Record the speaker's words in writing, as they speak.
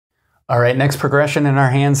All right, next progression in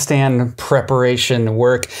our handstand preparation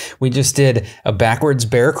work. We just did a backwards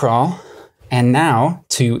bear crawl. And now,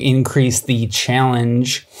 to increase the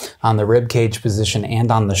challenge on the rib cage position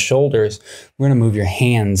and on the shoulders, we're gonna move your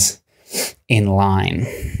hands in line.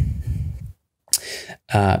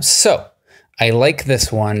 So I like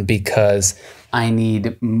this one because I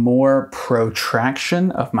need more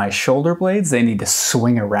protraction of my shoulder blades. They need to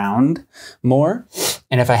swing around more.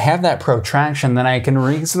 And if I have that protraction, then I can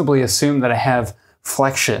reasonably assume that I have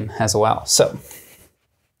flexion as well. So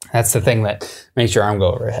that's the thing that makes your arm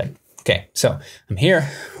go overhead. Okay, so I'm here,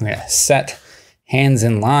 I'm gonna set hands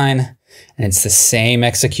in line, and it's the same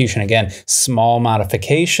execution. Again, small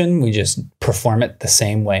modification, we just perform it the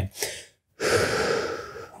same way.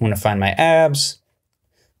 I'm gonna find my abs,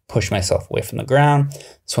 push myself away from the ground.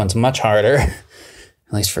 This one's much harder,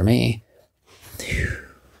 at least for me.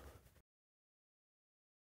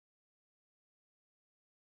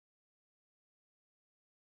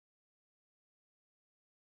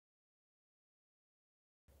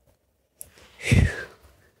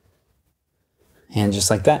 And just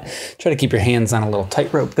like that, try to keep your hands on a little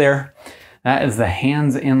tightrope there. That is the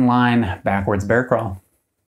hands in line backwards bear crawl.